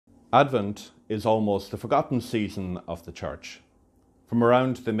Advent is almost the forgotten season of the church. From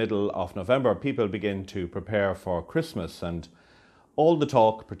around the middle of November, people begin to prepare for Christmas, and all the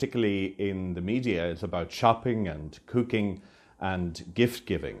talk, particularly in the media, is about shopping and cooking and gift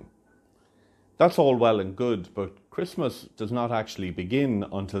giving. That's all well and good, but Christmas does not actually begin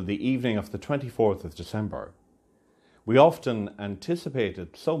until the evening of the 24th of December. We often anticipate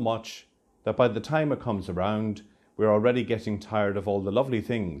it so much that by the time it comes around, we're already getting tired of all the lovely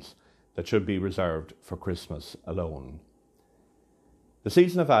things that should be reserved for Christmas alone. The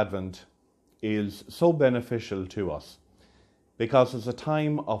season of Advent is so beneficial to us because it's a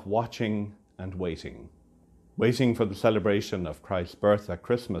time of watching and waiting for the celebration of Christ's birth at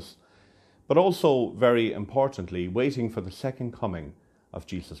Christmas, but also, very importantly, waiting for the second coming of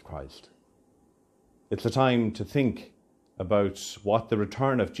Jesus Christ. It's a time to think about what the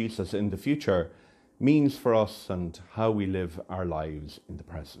return of Jesus in the future means for us and how we live our lives in the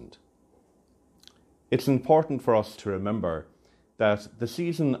present. It's important for us to remember that the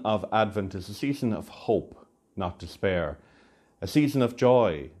season of Advent is a season of hope, not despair, a season of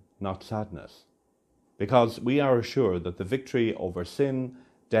joy, not sadness, because we are assured that the victory over sin,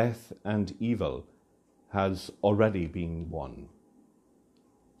 death, and evil has already been won.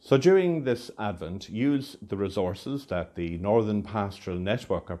 So during this Advent, use the resources that the Northern Pastoral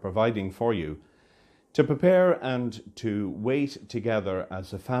Network are providing for you to prepare and to wait together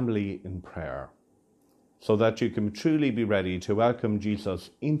as a family in prayer, so that you can truly be ready to welcome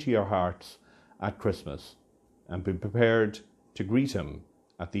Jesus into your hearts at Christmas and be prepared to greet him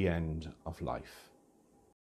at the end of life.